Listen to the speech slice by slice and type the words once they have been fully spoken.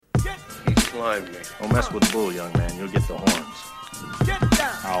slimed me. Don't mess with the bull, young man. You'll get the horns. Get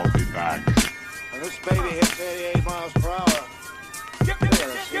down! I'll be back. When this baby hits 88 miles per hour, you're gonna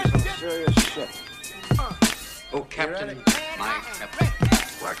see some serious shit. Oh, Captain, my Captain.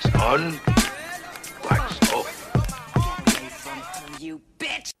 Wax on, wax off. Get away from him, you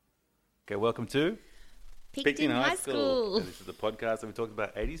bitch! Okay, welcome to Picton High School. So this is the podcast that we talked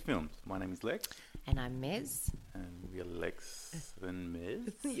about 80s films. My name is Lex. And I'm Mez. And we are Lex and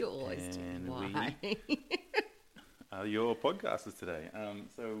Mez. You always do. And Why? we are your podcasters today.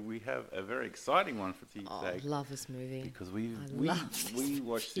 So we have a very exciting one for you Oh, today. love this movie. Because love we this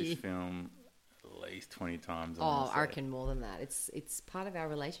watched movie. this film at least 20 times. I reckon more than that. It's part of our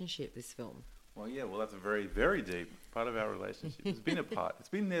relationship, this film. Well, yeah, that's a very, very deep part of our relationship. It's been a part. It's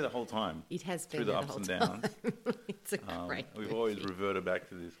been there the whole time. It has been through the there ups whole and time. downs. It's a great We've movie. always reverted back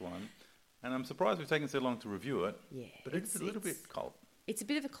to this one. And I'm surprised we've taken so long to review it. Yeah, But it's a little bit cult. It's a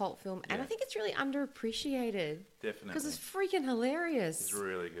bit of a cult film, and Yeah. I think it's really underappreciated. Definitely. Because it's freaking hilarious. It's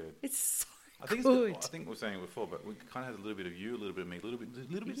really good. It's so I think good. I think we were saying it before, but we kind of has a little bit of you, a little bit of me, a little bit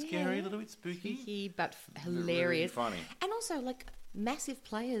Yeah. scary, a little bit spooky. Cheeky, but Really hilarious. funny. And also, like, massive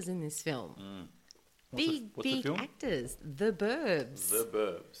players in this film. What's Big, the big film? actors. The Burbs. The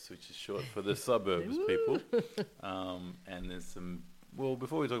Burbs, which is short for the suburbs people. And there's some. Well,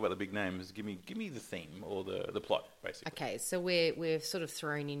 before we talk about the big names, give me the theme or the plot, basically. Okay, so we're sort of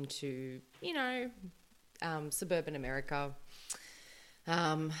thrown into, suburban America.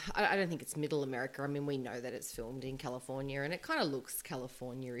 I don't think it's middle America. I mean, we know that it's filmed in California, and it kind of looks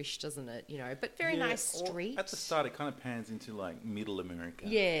California-ish, doesn't it? But very Yeah, nice or street. At the start, it kind of pans into like middle America.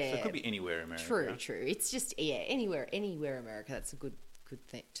 Yeah. So it could be anywhere in America. True. It's just anywhere America. That's a good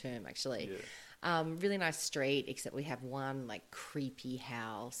term actually. Yeah. Really nice street, except we have one like creepy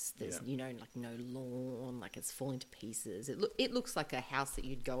house. There's Yeah. like no lawn, like it's falling to pieces. It looks like a house that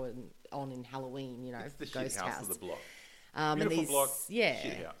you'd go on in Halloween. It's the shit ghost house of the block. and Beautiful these, block,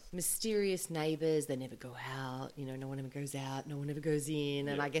 shit house. mysterious neighbours. They never go out. No one ever goes out. No one ever goes in.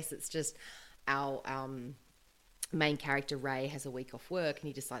 And Yeah. I guess it's just our main character Ray has a week off work and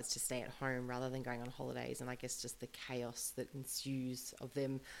he decides to stay at home rather than going on holidays. And I guess just the chaos that ensues of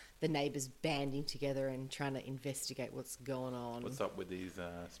them, the neighbours banding together and trying to investigate what's going on. What's up with these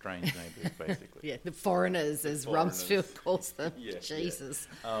strange neighbours, basically? Yeah, the foreigners, as Foreigners. Rumsfeld calls them. Yeah, Jesus.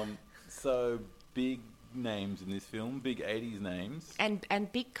 So big names in this film, big 80s names.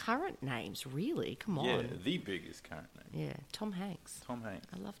 And big current names, really. Come on. Yeah, the biggest current name. Yeah, Tom Hanks. Tom Hanks.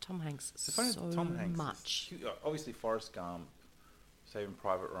 I love Tom Hanks It's funny, so Tom Hanks much. Obviously, Forrest Gump, Saving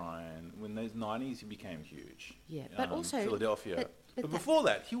Private Ryan. When those 90s, he became huge. Yeah, but also Philadelphia. but But that- before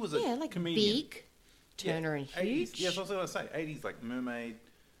that, he was a like comedian. big, Turner and 80s, Hooch. yes, I was going to say 80s, like Mermaid.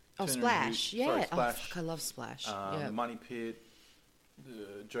 Oh, Turner and Splash. Hooch. Yeah. Sorry, Oh, Splash. fuck, I love Splash. Money Pit.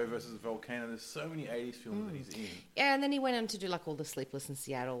 Joe versus Volcano. There's so many 80s films that he's in. Yeah, and then he went on to do like all the Sleepless in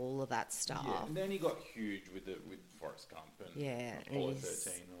Seattle, all of that stuff. Yeah, and then he got huge with Forrest Gump and Yeah, Apollo and he's-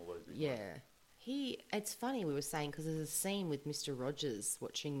 13 and all those big Yeah. ones. It's funny we were saying because there's a scene with Mr. Rogers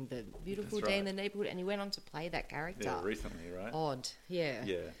watching the Beautiful That's Day in right. the Neighborhood, and he went on to play that character. Yeah, recently, right? Odd, yeah.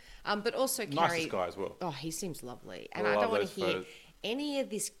 Yeah. But also Carrie. Nicest guy as well. Oh, he seems lovely, and I I love don't want those to hear photos. any of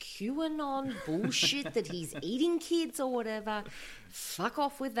this QAnon bullshit that he's eating kids or whatever. Fuck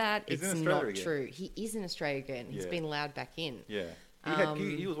off with that. He's it's in Australia not again. true. He is in Australia again. He's Yeah. been allowed back in. Yeah.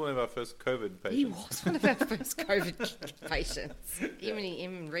 He was one of our first COVID patients. He was one of our first COVID patients. Him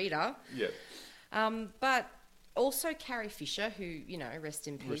and Rita. Yeah. But also Carrie Fisher, who, rest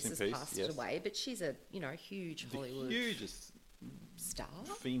in peace, Rest in has peace, passed yes. away. But she's a, huge The Hollywood hugest star.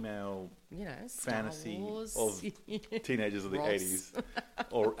 female Star fantasy Wars. of teenagers of the Ross.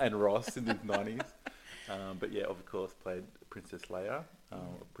 80s. And Ross in the 90s. But yeah, of course, played Princess Leia.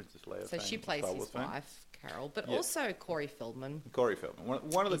 Princess Leia. So fame, she plays Star his Wars fame. wife, Carol, but Yeah. also Corey Feldman. Corey Feldman.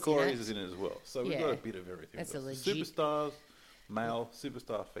 One of the Is in Corys it. is in it as well. So we've Yeah. got a bit of everything. That's We've a got legit- superstars, male,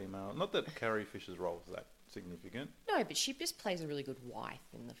 superstar female. Not that Carrie Fisher's role is that significant. No, but she just plays a really good wife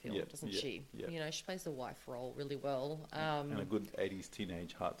in the film, Yeah, doesn't yeah, she? yeah. She plays the wife role really well. And a good 80s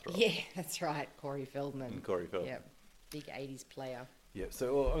teenage heartthrob. Yeah, that's right, Corey Feldman. And Corey Feldman. Yeah, big 80s player. Yeah,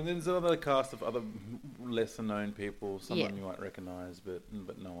 so and then there's another cast of other lesser known people. Someone Yeah. you might recognise, but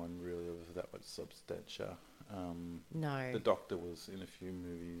no one really of that much substantia. No. The Doctor was in a few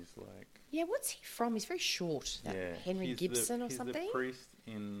movies, like Yeah, what's he from? He's very short. That Henry he's Gibson or he's something? the priest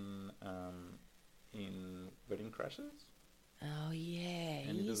in Wedding Crashers. Oh yeah,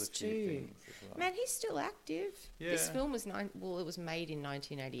 And he he does is a few too. things as well. Man, he's still active. This Yeah. film was it was made in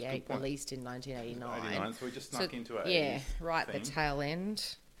 1988, Good point. released in 1989. 89, so we just snuck into our yeah, 80s right at thing. the tail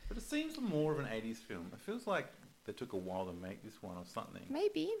end. But it seems more of an 80s film. It feels like they took a while to make this one or something.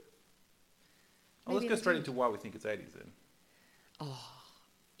 Maybe. Well, let's Maybe go they straight did. into why we think it's 80s then.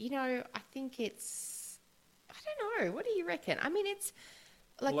 You know, I think it's. I don't know. What do you reckon? I mean, it's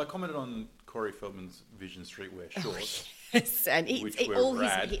like. Well, I commented on Corey Feldman's Vision Streetwear shorts. Yes, and Which were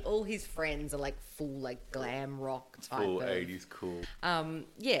rad. all his friends are like full like glam rock type Full of 80s cool.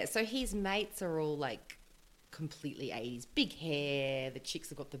 Yeah, so his mates are all like completely 80s, big hair. The chicks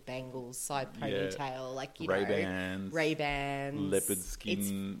have got the bangles, side ponytail, like you Ray-Bans, know, Ray-Bans, leopard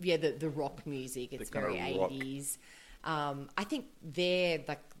skin. The rock music. It's kind very of rock. 80s. I think they're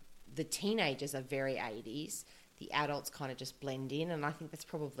like the teenagers are very 80s. The adults kind of just blend in, and I think that's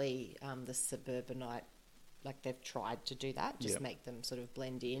probably the suburbanite. Like they've tried to do that, just Yep. make them sort of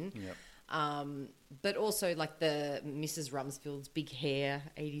blend in. Yep. But also like the Mrs. Rumsfeld's big hair,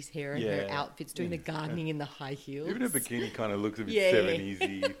 80s hair, and her Yeah. outfits, doing the gardening in the high heels. Even her bikini kind of looks a bit Yeah, yeah.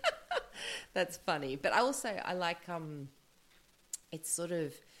 70s-y. That's funny. But I like it's sort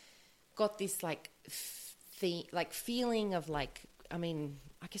of got this like feeling of like, I mean,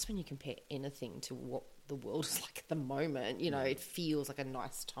 I guess when you compare anything to what the world is like at the moment, you know, it feels like a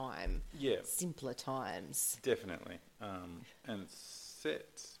nice time. Yeah. Simpler times. Definitely. And it's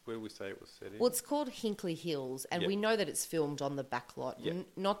set. Where do we say it was set in? Well, it's called Hinkley Hills, and Yep. we know that it's filmed on the backlot. Yep.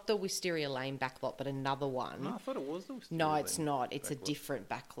 Not the Wisteria Lane backlot, but another one. No, I thought it was the Wisteria No, it's Lane not. It's a backlot. different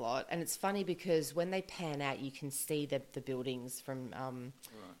backlot. And it's funny because when they pan out, you can see the buildings from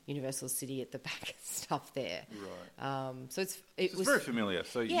Universal City at the back and stuff there. Right. So it It's was very familiar,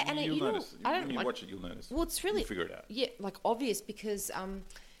 so Yeah, and you'll you know, notice. I don't When you like- watch it, you'll notice. Well, it's really You'll figure it out. Yeah, like obvious because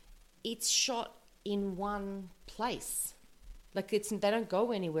it's shot in one place. Like they don't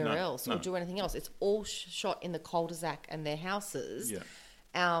go anywhere No, else or no. do anything else. It's all shot in the cul-de-sac and their houses. Yeah.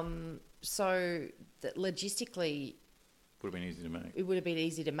 So that logistically, Would have been easy to make. it would have been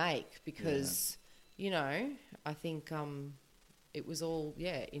easy to make because you know I think it was all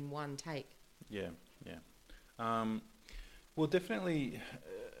in one take. Yeah, yeah. Well, definitely,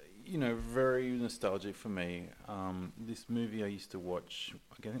 very nostalgic for me. This movie I used to watch,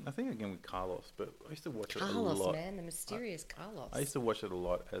 I think again with Carlos, but I used to watch it a Carlos, lot. man, the mysterious Carlos. I used to watch it a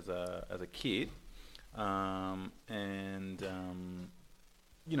lot as a kid,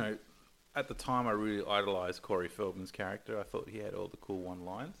 at the time I really idolized Corey Feldman's character. I thought he had all the cool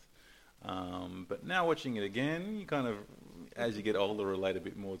one-lines. But now watching it again, you kind of, as you get older, relate a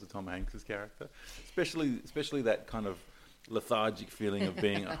bit more to Tom Hanks' character, especially that kind of lethargic feeling of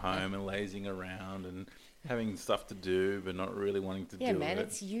being at home and lazing around and having stuff to do but not really wanting to do Yeah, man, it.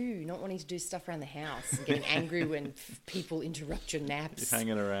 it's you not wanting to do stuff around the house and getting angry when people interrupt your naps. You're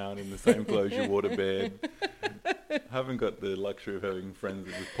hanging around in the same clothes you wore to bed. Haven't got the luxury of having friends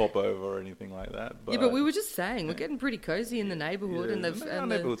that just pop over or anything like that. But Yeah, but we were just saying we're getting pretty cozy in the neighbourhood, and our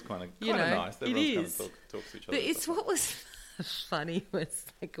neighbourhood's kind of you know, nice. it Everyone's is. kind of talks to each other. But and it's stuff. what was funny was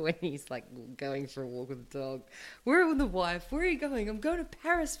like when he's like going for a walk with the dog. Where with the wife? Where are you going? I'm going to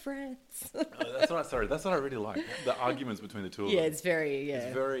Paris, France. That's what I really like. The arguments between the two of Yeah, them. it's very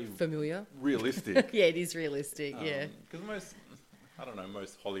very familiar. realistic. Yeah, it is realistic. Yeah. Because most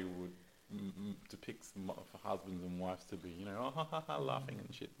Hollywood depicts husbands and wives to be, laughing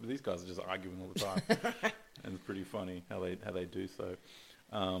and shit. But these guys are just arguing all the time, and it's pretty funny how they do so.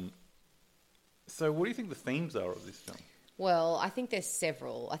 So, what do you think the themes are of this film? Well, I think there's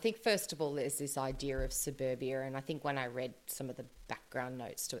several. I think, first of all, there's this idea of suburbia. And I think when I read some of the background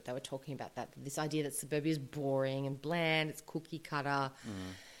notes to it, they were talking about this idea that suburbia is boring and bland, it's cookie cutter.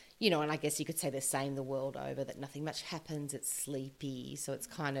 And I guess you could say the same the world over, that nothing much happens, it's sleepy. So it's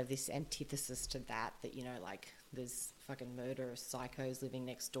kind of this antithesis to that, like there's fucking murderous psychos living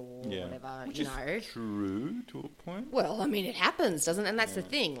next door or whatever, Which is true to a point. Well, I mean, it happens, doesn't it? And that's the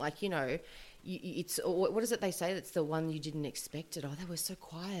thing. Like, it's what is it they say? That's the one you didn't expect it. Oh, they were so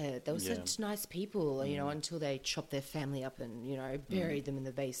quiet. They were such nice people, until they chopped their family up and, buried them in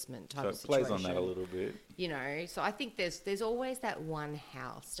the basement type So of it plays situation. on that a little bit. So I think there's always that one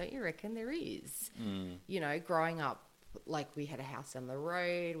house. Don't you reckon there is? Growing up, like we had a house down the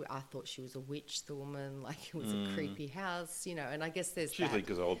road. I thought she was a witch, the woman. Like it was a creepy house, and I guess there's It's usually that.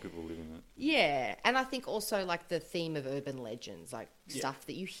 because old people live in it. Yeah, and I think also like the theme of urban legends, like stuff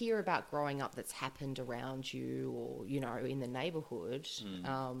that you hear about growing up that's happened around you or, in the neighbourhood,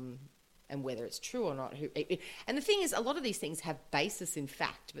 and whether it's true or not. And the thing is, a lot of these things have basis in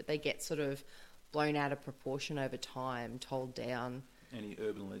fact, but they get sort of blown out of proportion over time, told down. Any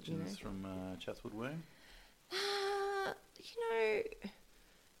urban legends from Chatswood Way?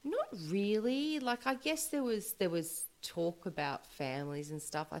 Not really. Like, I guess there was talk about families and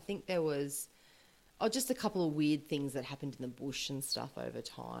stuff. I think there was, Oh, just a couple of weird things that happened in the bush and stuff over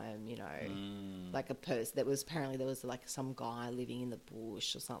time, you know. Like there was like some guy living in the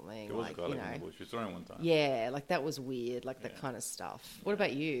bush or something. There was like, a guy you living know. in the bush. We saw him one time. Yeah, like that was weird, like that kind of stuff. What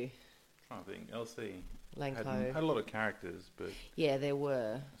about you? I think LC Lanco. had a lot of characters, but Yeah, there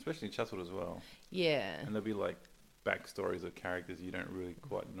were. especially Chatswood as well. Yeah. And there'll be like backstories of characters you don't really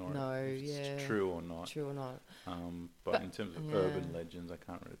quite know No, if yeah. it's true or not. True or not. But in terms of yeah. urban legends, I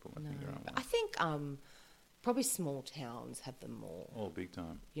can't really put my No. finger on But one. I think probably small towns have them more, Oh, big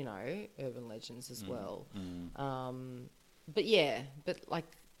time. you know, urban legends as well. Mm. But yeah, but like,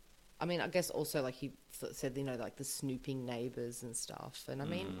 I mean, I guess also like he said, you know, like the snooping neighbours and stuff. And I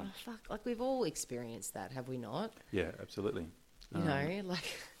mean, oh, fuck, like we've all experienced that, have we not? Yeah, absolutely. You know,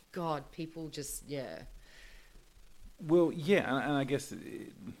 like, God, people just, yeah. Well, yeah, and I guess,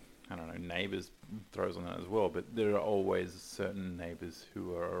 I don't know, neighbours throws on that as well, but there are always certain neighbours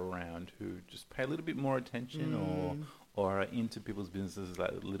who are around who just pay a little bit more attention or are into people's businesses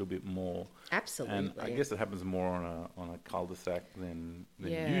like a little bit more. Absolutely. And I guess it happens more on a cul-de-sac than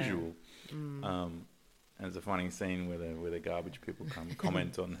Yeah. usual. And it's a funny scene where the garbage people come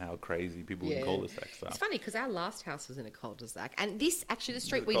comment on how crazy people in cul-de-sacs are. It's funny because our last house was in a cul-de-sac, and this actually the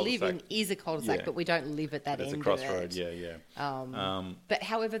street The we live in cul-de-sac. is a cul-de-sac, Yeah. but we don't live at that It's end a crossroad, of it. yeah. But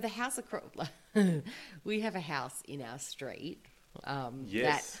however, the house across, we have a house in our street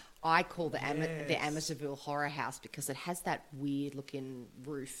Yes. that I call the Yes. Amityville Horror House because it has that weird looking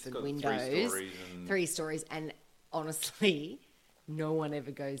roof and got windows, 3 stories and- 3 stories, and honestly. No one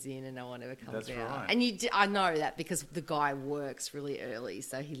ever goes in and no one ever comes That's out. right. And I know that because the guy works really early,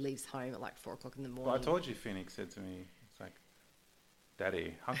 so he leaves home at like 4 o'clock in the morning. But I told you, Phoenix said to me, it's like,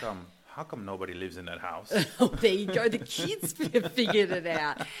 Daddy, how come nobody lives in that house? Oh, there you go. The kids figured it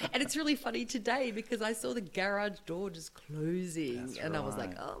out. And it's really funny today because I saw the garage door just closing. That's and I was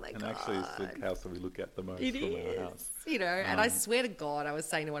like, right. oh, my and God. actually, it's the house that we look at the most It from is. our house. You know, and I swear to God, I was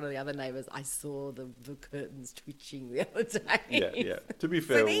saying to one of the other neighbours, I saw the curtains twitching the other day. Yeah. To be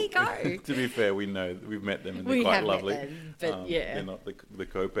fair, So there you go. to be fair, we know we've met them and they're We quite have met lovely. them, but yeah. they're not the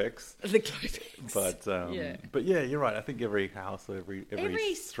Copex. The Copex. But yeah, you're right. I think every house or every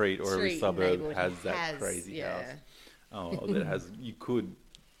street or every street suburb neighbourhood has that crazy yeah. house. Oh, that has you could,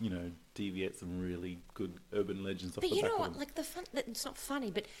 you know, deviate some really good urban legends off But the you back know of what? them. Like it's not funny,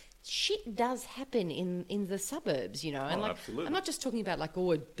 but shit does happen in the suburbs, you know. And Oh, like, absolutely. I'm not just talking about like,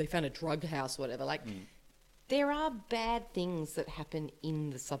 oh, they found a drug house, or whatever. Like, there are bad things that happen in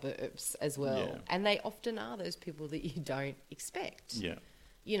the suburbs as well, Yeah. and they often are those people that you don't expect. Yeah.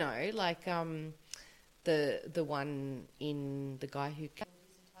 You know, like the one in the guy who killed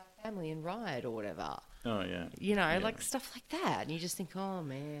his entire family in Riot or whatever. Oh yeah. You know, Yeah. like stuff like that, and you just think, oh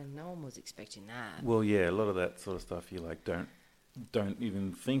man, no one was expecting that. Well, yeah, a lot of that sort of stuff you like don't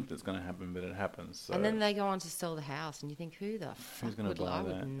even think that's going to happen, but it happens. So And then they go on to sell the house, and you think, who the who's fuck going would to buy I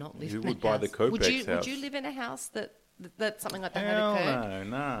that? would not live Who in would a buy the house? Copex house? Would you live in a house that something like that Hell had occurred?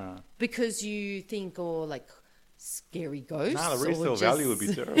 no, nah. Because you think, like scary ghosts. Nah, the or resale just- value would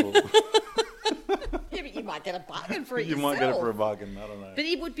be terrible. Yeah, but you might get a bargain for it. You might get it for a yourself. bargain. I don't know. But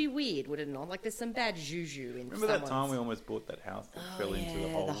it would be weird, would it not? Like there's some bad juju in. Remember that time someone's- we almost bought that house that Oh, fell into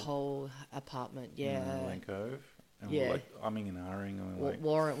yeah, the hole apartment. in Yeah. Lane Cove? And Yeah. we're like umming and ahhing and we're like,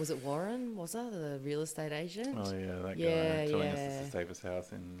 Warren, was it Warren? Was that the real estate agent? oh yeah, that Yeah, guy telling us yeah. it's the safest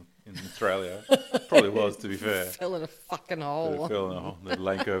house in Australia. Probably was, to be fair. Fell in a fucking But hole. it fell in the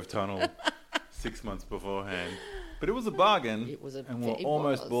Lane Cove tunnel 6 months beforehand. But it was a bargain. It was a- and we it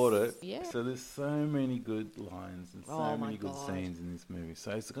almost was. bought it. Yeah. So there's so many good lines and so Oh, my many good God. scenes in this movie. So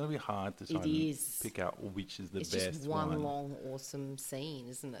it's going to be hard to try It and is. pick out which is the It's best just one one. long, awesome scene,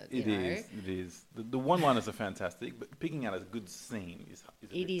 isn't it? It you know? is. It is. The one-liners are fantastic, but picking out a good scene is a It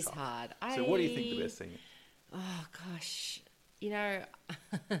bit is tough. hard. So what do you think the best scene is? Oh gosh, you know,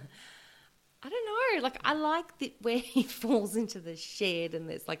 I don't know. Like I like that where he falls into the shed and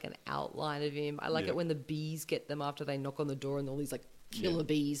there's like an outline of him. I like Yeah. it when the bees get them after they knock on the door and all these like killer Yeah.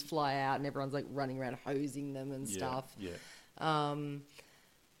 bees fly out and everyone's like running around hosing them and stuff. Yeah. But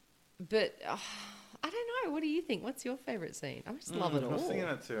I don't know. What do you think? What's your favorite scene? I just love it I all. was thinking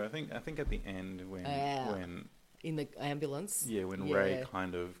that too. I think at the end Yeah. when In the ambulance. Ray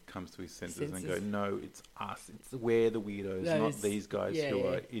kind of comes to his senses and go, Senses. no, it's us. It's we're the weirdos, not Those- these guys yeah, who yeah.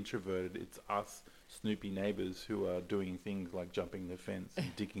 are introverted. It's us snoopy neighbours who are doing things like jumping the fence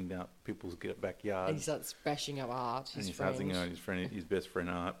and digging out people's And he backyards. starts bashing up Art, And his he starts friend. thinking about his best friend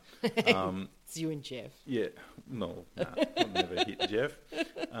Art. It's you and Jeff. Yeah, no, I'll never hit Jeff.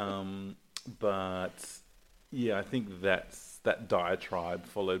 But yeah, I think that's that diatribe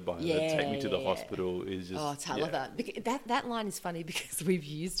followed by the take me to the Yeah. hospital is just. Oh, I love that. That line is funny because we've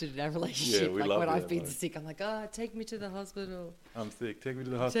used it in our relationship. Yeah, we like love when that I've been line. sick, I'm like, oh, take me to the hospital. I'm sick. Take me to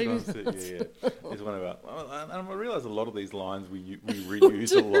the Take hospital. me I'm to sick. the Yeah. It's one of our. And I realise a lot of these lines we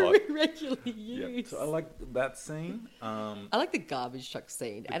reuse a lot. We regularly Yeah. use. So I like that scene. I like the garbage truck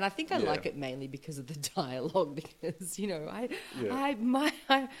scene, and I think I yeah. like it mainly because of the dialogue. Because Yeah.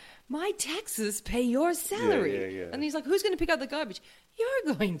 my taxes pay your salary, yeah. and he's like, "Who's going to pick up the garbage?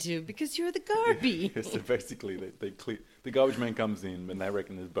 You're going to because you're the garbage." Yeah, so basically, they clear the garbage man comes in, and they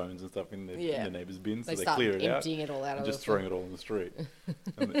reckon there's bones and stuff in the Yeah. neighbour's bin, so They they start clear it out, emptying it all out and of just the throwing it all in the street.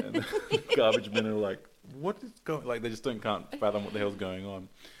 and the garbage men are like, "What is going?" Like they just can't fathom what the hell's going on,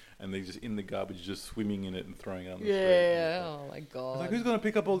 and they're just in the garbage, just swimming in it and throwing it on the street. Yeah. Oh my It's god. like, who's going to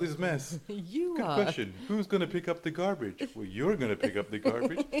pick up all this mess? You Good are. question. Who's going to pick up the garbage? Well, you're going to pick up the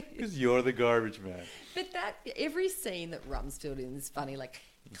garbage because you're the garbage man. But that every scene that Rumsfeld in is funny, like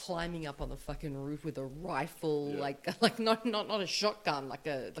climbing up on the fucking roof with a rifle, Yeah. like not a shotgun, like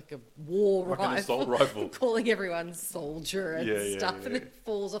a war Like an rifle, assault rifle. calling everyone soldier and Yeah, stuff, yeah, and yeah. it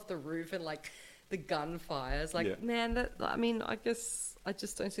falls off the roof and like the gun fires. Like Yeah. man, I guess I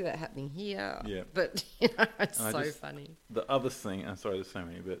just don't see that happening here. Yeah. But it's And I so just- funny. The other thing, I'm sorry, there's so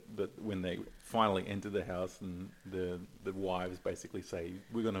many, but when they finally enter the house and the wives basically say,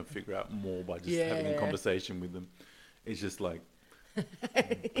 we're going to figure out more by just having a Yeah. conversation with them, it's just like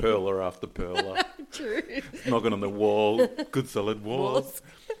perler after perler, True. knocking on the wall, good solid walls, Walls.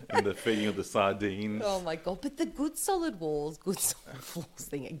 and the feeding of the sardines. Oh my god! But the good solid walls, good solid floors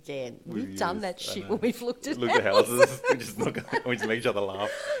thing again. We've We've done used- that I shit know. when we've looked at Look at houses, we just we just make each other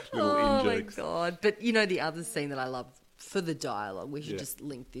laugh, little Oh in my jokes. god! But you know the other scene that I love for the dialogue, we should Yeah. just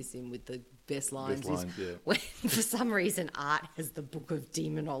link this in with the best lines. lines, is yeah. when for some reason Art has the book of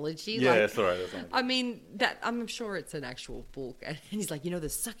demonology. Yeah, like, sorry, that's not I mean that I'm sure it's an actual book, and he's like, the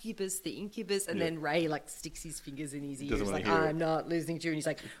succubus, the incubus, and Yeah. then Ray like sticks his fingers in his Doesn't ears, wanna like hear it. I'm not listening to you, and he's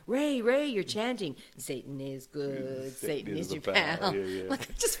like, Ray, you're chanting, Satan is good, Satan is the your pal." pal. Yeah, yeah. Like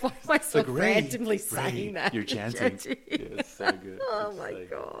I just find myself like, "Ray, randomly Ray, saying that. you're chanting. Yeah, it's so good. Oh It's my so good.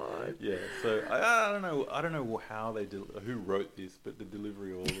 god. Yeah, so I don't know. I don't know how they who wrote this, but the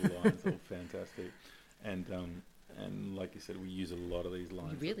delivery of all the lines are fantastic, and like you said, we use a lot of these You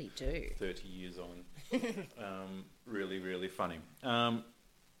lines. really do. 30 years on, really, really funny.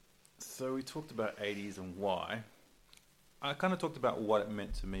 So we talked about 80s and why. I kind of talked about what it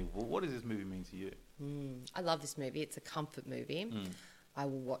meant to me. Well, what does this movie mean to you? I love this movie. It's a comfort movie. I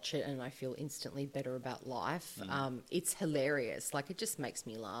will watch it and I feel instantly better about life. It's hilarious. Like it just makes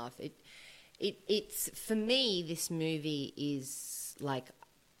me laugh. It's for me. This movie is like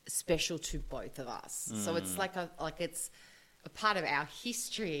special to both of us. So it's like it's a part of our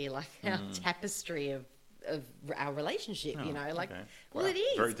history, like our tapestry of our relationship. Oh, Like, okay. well, Wow. it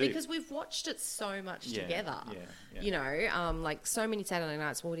is Very deep. because we've watched it so much Yeah, together. yeah. Like so many Saturday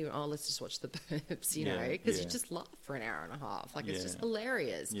nights. What do you? Oh, let's just watch The Burbs. Yeah, Because yeah. you just laugh for an hour and a half. Like it's Yeah. just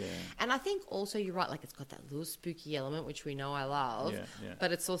hilarious. Yeah. And I think also you're right. Like it's got that little spooky element, which we know I love. Yeah, yeah.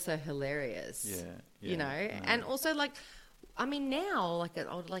 But it's also hilarious. Yeah, no. And also like. I mean, now,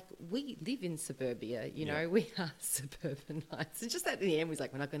 we live in suburbia, Yeah. we are suburbanites. It's just that in the end, we're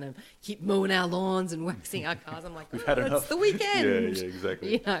like, we're not going to keep mowing our lawns and waxing our cars. I'm like, We've had it's enough. the weekend. Yeah,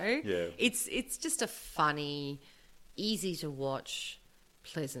 exactly. Yeah. It's just a funny, easy to watch,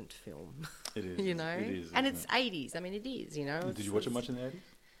 pleasant film. It is. It is, and isn't it's 80s. I mean, it is, Did you watch it much in the 80s?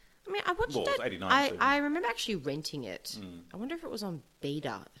 I mean, I watched Well, it. it's 89, so- I remember actually renting it. I wonder if it was on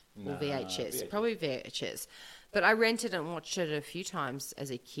Beta or Nah, VHS. VHS. Probably VHS. But I rented and watched it a few times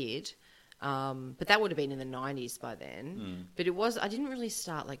as a kid. But that would have been in the 90s by then. But I didn't really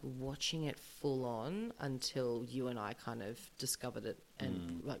start like watching it full on until you and I kind of discovered it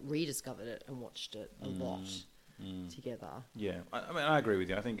and like rediscovered it and watched it a lot together. Yeah, I mean, I agree with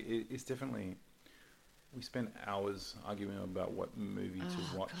you. I think it's definitely. We spend hours arguing about what movie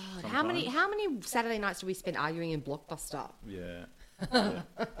to watch. God, sometimes. how many Saturday nights do we spend arguing in Blockbuster? Yeah. Yeah.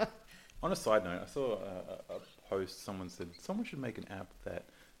 On a side note, I saw a post. Someone said someone should make an app that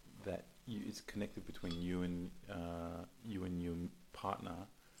it's connected between you and your partner,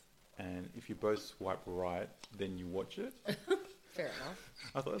 and if you both swipe right, then you watch it. Fair enough.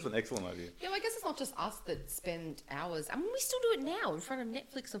 I thought that's an excellent idea. Yeah, well, I guess it's not just us that spend hours. I mean, we still do it now in front of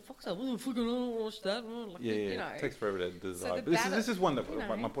Netflix and Fox. Oh, fucking don't watch that. Like, Yeah, you know. it takes forever to decide. the But this bad- is one that you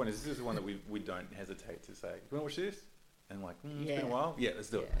know. my point is this is one that we don't hesitate to say. You want to watch this? And like, it's been Yeah. a while. Yeah, let's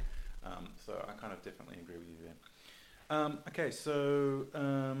do it. Yeah. So I kind of definitely agree with you there. Okay, so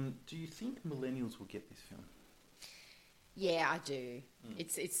do you think millennials will get this film? Yeah, I do.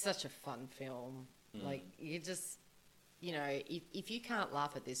 It's such a fun film. Like you just, you know, if you can't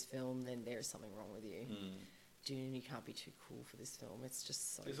laugh at this film, then there is something wrong with you. Dude, you can't be too cool for this film. It's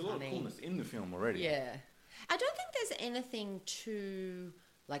just so There's funny. a lot of coolness in the film already. Yeah. I don't think there's anything too,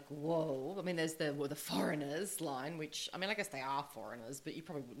 like, whoa. I mean, there's the foreigners line, which, I mean, I guess they are foreigners, but you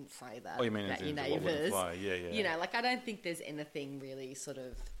probably wouldn't say that Oh, you mean about as your in what wouldn't neighbours. fly? Yeah. You know, like, I don't think there's anything really sort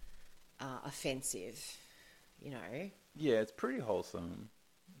of offensive, you know. Yeah, it's pretty wholesome.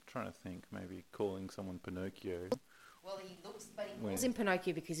 I'm trying to think, maybe calling someone Pinocchio. Well, he looks, but he When- calls him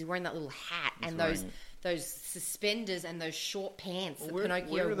Pinocchio because he's wearing that little hat He's and wearing those suspenders and those short pants that Where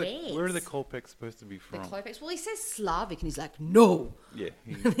Pinocchio are wears. where are the Kolpecs supposed to be The from? Klopeks. Well, he says Slavic, and he's like, no. Yeah,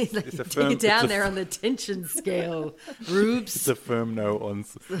 He's like, it's a take firm it down it's a there on the tension scale, Rubes. It's a firm no on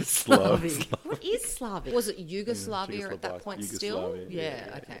Slav. Slavic. What is Slavic? Was it Yugoslavia at that Czechoslovakia, point still? Yugoslavia,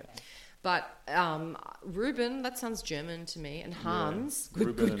 Yeah, okay. yeah. But Ruben, that sounds German to me, and Hans,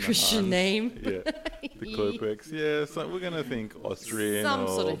 Ruben good and Christian Hans. name. Yeah, the Kolpecs. Yeah, so we're gonna think Austrian Some or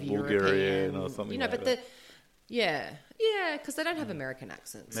sort of Bulgarian European, or something. you know, like but that. yeah, because they don't have American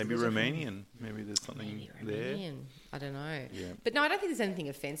accents. Maybe There's a- Romanian. Maybe there's something Maybe there. Romanian. I don't know. Yeah. But no, I don't think there's anything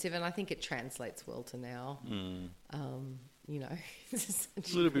offensive, and I think it translates well to now. You know, it's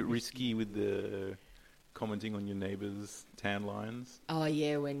It's a little bit risky with the commenting on your neighbour's tan lines. Oh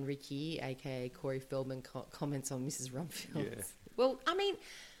yeah, when Ricky, aka Corey Feldman, comments on Mrs. Rumfield. Yeah. Well, I mean,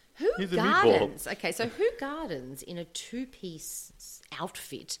 who He's a gardens? Okay, so who gardens in a two-piece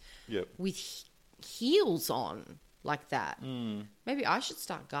outfit Yep. with heels on like that? Maybe I should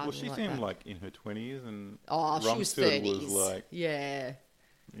start Well, gardening she like seemed that. like in her 20s, and Oh, she was Rumsfeld 30s. was like yeah.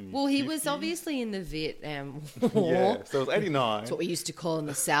 in his Well, he was 50s. obviously in the Vietnam War. Yeah, so it was 89. That's what we used to call in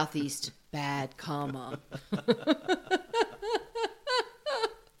the Southeast bad karma.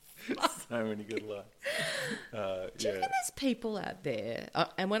 So many good lines. Do you Yeah. think there's people out there,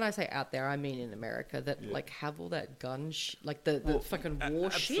 and when I say out there, I mean in America, that like have all that gun, like the fucking war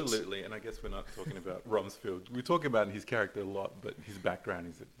shit? Absolutely, and I guess we're not talking about Rumsfeld. We're talking about his character a lot, but his background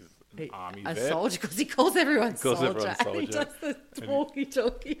is an army A vet. soldier, because he calls everyone Calls soldier. everyone And he soldier. does the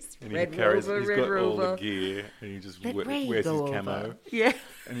walkie-talkies. And Red he carries, Rover, he's Red got all Rover. the gear, and he just Red wears his Rover. camo. Yeah.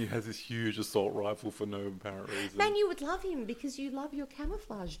 And he has this huge assault rifle for no apparent reason. Man, you would love him because you love your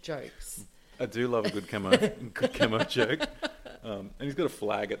camouflage jokes. I do love a good camo joke. And he's got a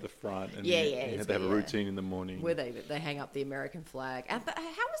flag at the front, and Yeah, he yeah, had it's to have a got- yeah. routine in the morning. Where they hang up the American flag. But how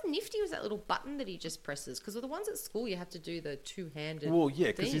was nifty was that little button that he just presses? Because with the ones at school, you have to do the two-handed Well, yeah,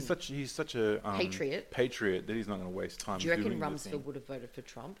 because thing. he's such a Patriot. that he's not going to waste time. Do you reckon doing the thing. Rumsfeld would have voted for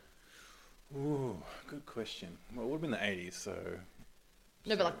Trump? Ooh, good question. Well, it would have been the 80s, so...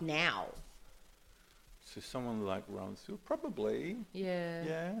 No, but like now. So someone like Rumsfeld, probably. Yeah.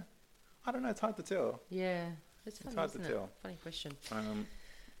 Yeah. I don't know, it's hard to tell. Yeah. It's funny, hard to isn't it? tell. Funny question.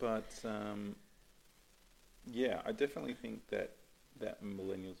 Yeah, I definitely think that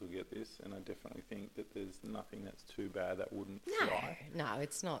millennials will get this, and I definitely think that there's nothing that's too bad that wouldn't fly. No,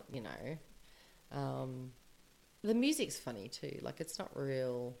 it's not, you know. The music's funny too. Like, it's not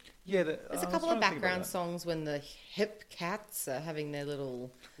real. Yeah, There's a couple of background songs when the hip cats are having their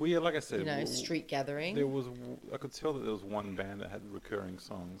little, Well, yeah, like I said, you know, street gathering. there was. I could tell that there was one band that had recurring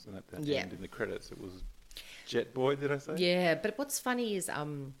songs, and at the Yeah. end in the credits, it was Jet Boy. Did I say? Yeah, but what's funny is a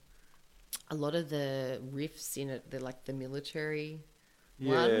lot of the riffs in it, they're like the military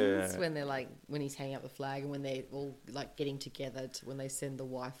ones, Yeah. when they're like, when he's hanging up the flag and when they're all like getting together to when they send the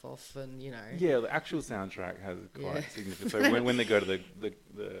wife off, and you know. Yeah, the actual soundtrack has quite Yeah. significant. So when they go to the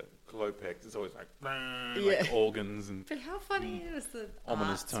Klopex, it's always like, Yeah. like organs and But how funny is the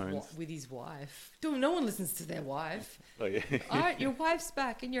Ominous arts tones. with his wife? No one listens to their wife. oh yeah. All right, your wife's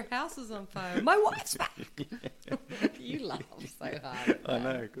back and your house is on fire. My wife's back. You laugh so hard. I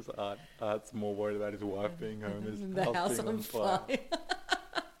know, because Art's more worried about his wife being home as The house being on fire.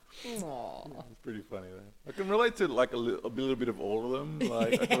 Aw. It's pretty funny though. I can relate to like a little bit of all of them.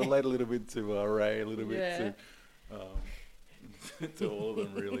 Like I can relate a little bit to Ray, a little bit to all of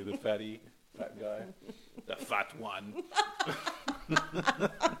them really. The fat guy, the fat one.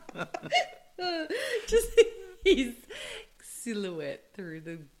 Just his silhouette through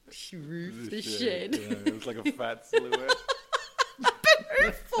the roof, the shed. Yeah, it's like a fat silhouette.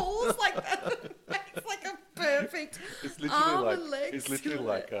 Who falls like that? It's like a perfect It's literally arm like and leg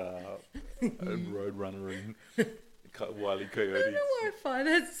silhouette. a Roadrunner and Wile E. I don't Coyote. know why I find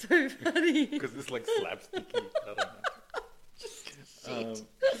that so funny. Because it's like slapsticky. I don't know. Should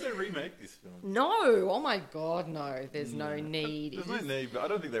they remake this film? No, oh my god, no. There's no need. There's no need, but I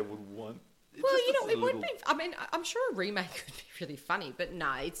don't think they would want. It's Well, just you know, a it would little- be. I mean, I'm sure a remake could be really funny, but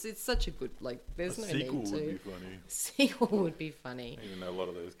no, it's such a good, like. There's A no sequel need to. would be funny. Sequel would be funny. Even though a lot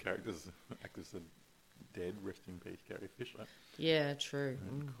of those actors are dead. Rest in peace, Carrie Fisher. Yeah, true.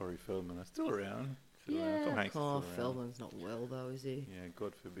 And Corey Feldman are still around. Still around. Yeah. Tom Hanks is still Oh, around. Feldman's not well though, is he? Yeah,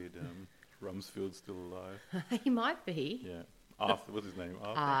 God forbid Rumsfeld's still alive. He might be. Yeah. Arthur, what's his name?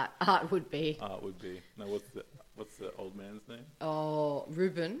 Arthur? Art would be. Art would be. No, what's the old man's name? Oh,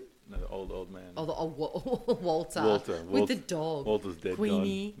 Ruben. No, the old man. Oh, Walter. Walter. With the dog. Walter's dead.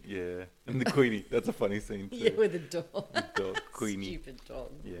 Queenie. Gone. Yeah. And the Queenie. That's a funny scene too. Yeah, with the dog. The dog, Queenie. Stupid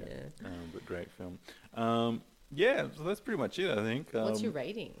dog. Yeah. But great film. Yeah, so that's pretty much it, I think. What's your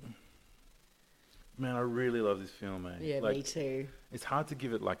rating? Man, I really love this film, man. Yeah, me too. It's hard to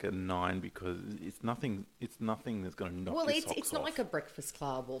give it like a 9 because it's nothing that's going to knock Well, your socks it's not off. like a Breakfast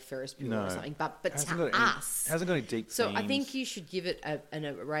Club or Ferris Bueller No. or something, but Hasn't to got any- us. hasn't got any deep So I themes. think you should give it a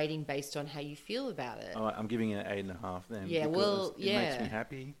rating based on how you feel about it. Oh, I'm giving it an 8.5 then. Yeah, because well, it makes yeah. me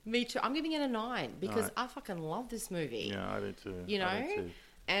happy. Me too. I'm giving it a 9 because Alright. I fucking love this movie. Yeah, I do too. You I do know? too.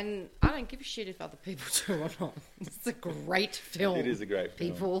 And I don't give a shit if other people do or not. It's a great film. It is a great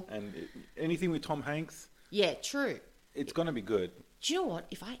film. People. And anything with Tom Hanks, Yeah, true. it's going to be good. Do you know what?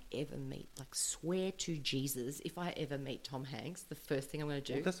 If I ever meet, like, swear to Jesus, if I ever meet Tom Hanks, the first thing I'm going to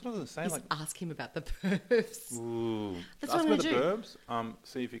do Well, that's what I was saying. is Like, ask him about the Burbs. ooh, That's ask what I'm about the gonna Burbs.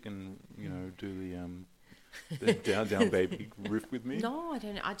 See if you can, do the down baby riff with me. No, I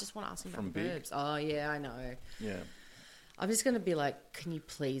don't know. I just want to ask him From about the Big? Burbs. Oh, yeah, I know. Yeah. I'm just going to be like, can you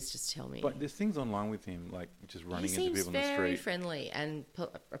please just tell me? But there's things online with him, like just he running into seems people on the very street. friendly and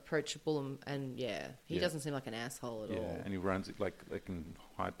approachable, and yeah, he Yeah. doesn't seem like an asshole at Yeah, all. and he runs it like in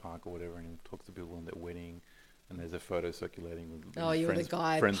Hyde Park or whatever, and he talks to people on their wedding. And there's a photo circulating with Oh, his you're the friends,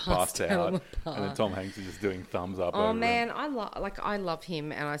 guy friends passed passed out out, on the and then park. Tom Hanks is just doing thumbs up. Oh over man, him. I love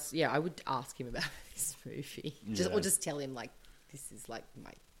him, and I would ask him about this movie, Yeah. or just tell him like this is like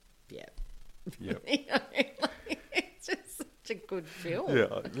my Yep. You know, like, it's just such a good film.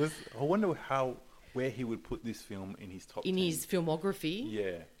 Yeah, I wonder where he would put this film in his top In 10. his filmography,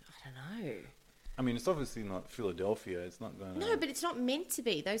 Yeah, I don't know. I mean it's obviously not Philadelphia. It's not going. No, but it's not meant to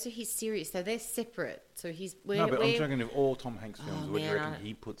be. Those are his series, so they're separate. So he's no, but I'm talking of all Tom Hanks films. Oh, Where do you man, reckon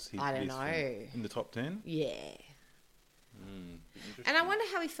he puts his? I don't this know. film? In the top 10. yeah. And I wonder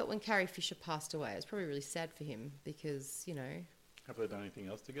how he felt when Carrie Fisher passed away. It was probably really sad for him because Have they done anything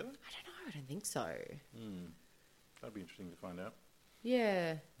else together? I don't know. I don't think so. That'd be interesting to find out.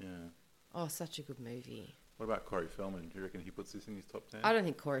 Yeah. Yeah. Oh, such a good movie. What about Corey Feldman? Do you reckon he puts this in his top 10? I don't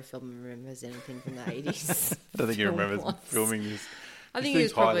think Corey Feldman remembers anything from the 80s. I don't think he remembers film-wise. filming this. I This think he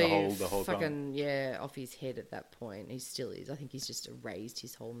was thing's high probably the whole time. fucking, off his head at that point. He still is. I think he's just erased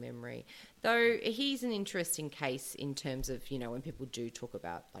his whole memory. Though he's an interesting case in terms of, when people do talk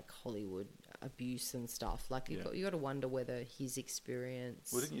about, like, Hollywood abuse and stuff. Like, you got to wonder whether his experience...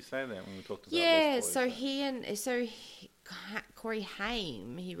 Well, didn't you say that when we talked about Yeah, Lost Boys? Corey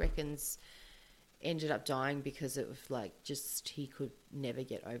Haim, he reckons, ended up dying because of, like, just he could never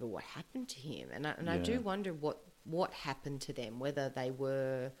get over what happened to him. And I Yeah. do wonder what happened to them, whether they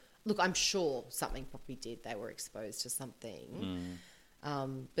were... Look, I'm sure something probably did. They were exposed to something.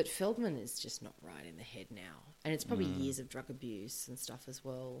 But Feldman is just not right in the head now. And it's probably years of drug abuse and stuff as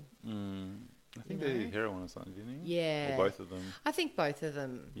well. I think they did heroin or something, didn't he? Yeah. Or both of them. I think both of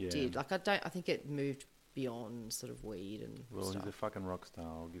them Yeah. did. Like, I think it moved beyond sort of weed and Well, stuff. he's a fucking rock star.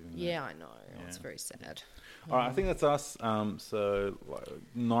 I'll give him that. Yeah, I know. Yeah. It's very sad. All right, I think that's us. So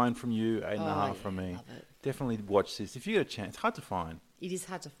 9 from you, 8.5 Oh, from yeah, me. love it. Definitely watch this if you get a chance. It's hard to find. It is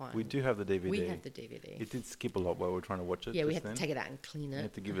hard to find. We do have the DVD. We have the DVD. It did skip a lot while we were trying to watch it. Yeah, we just had to then. take it out and clean We it.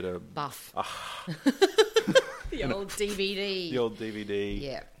 had to give it a Buff. Ah. The old DVD. the old DVD.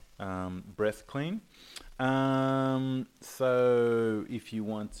 Yeah. Breath clean. So if you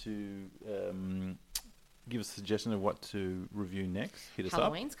want to give us a suggestion of what to review next, hit us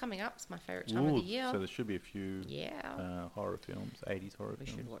Halloween's coming up. It's my favourite up. time of Ooh, the year. So there should be a few Yeah. horror films, 80s horror We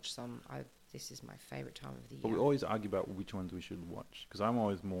films. should watch some. This is my favourite time of the But we year. always argue about which ones we should watch because I'm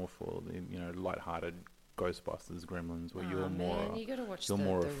always more for the light-hearted Ghostbusters, Gremlins, where you're more Man, you got to watch you're the,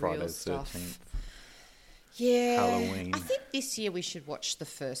 more the a Friday real the stuff. 13th. Yeah. Halloween. I think this year we should watch the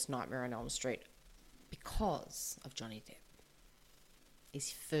first Nightmare on Elm Street because of Johnny Depp.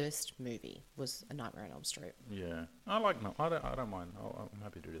 His first movie was A Nightmare on Elm Street. Yeah, I like no, I don't mind. I'm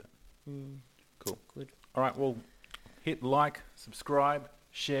happy to do that. Cool. Good. All right, well, hit like, subscribe,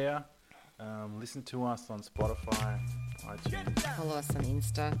 share, listen to us on Spotify, iTunes, Follow us on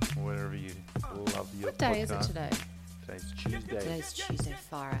Insta. or wherever you love your What day is it podcast. today? Today's Tuesday. Today's Tuesday,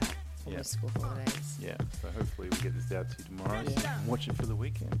 far out. Yeah. Almost school holidays. Yeah, so hopefully we get this out to you tomorrow. So you Yeah. can watch it for the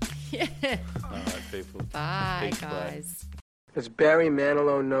weekend. Yeah. All right, people. Bye, Peace, bye. guys. Does Barry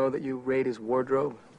Manilow know that you raid his wardrobe?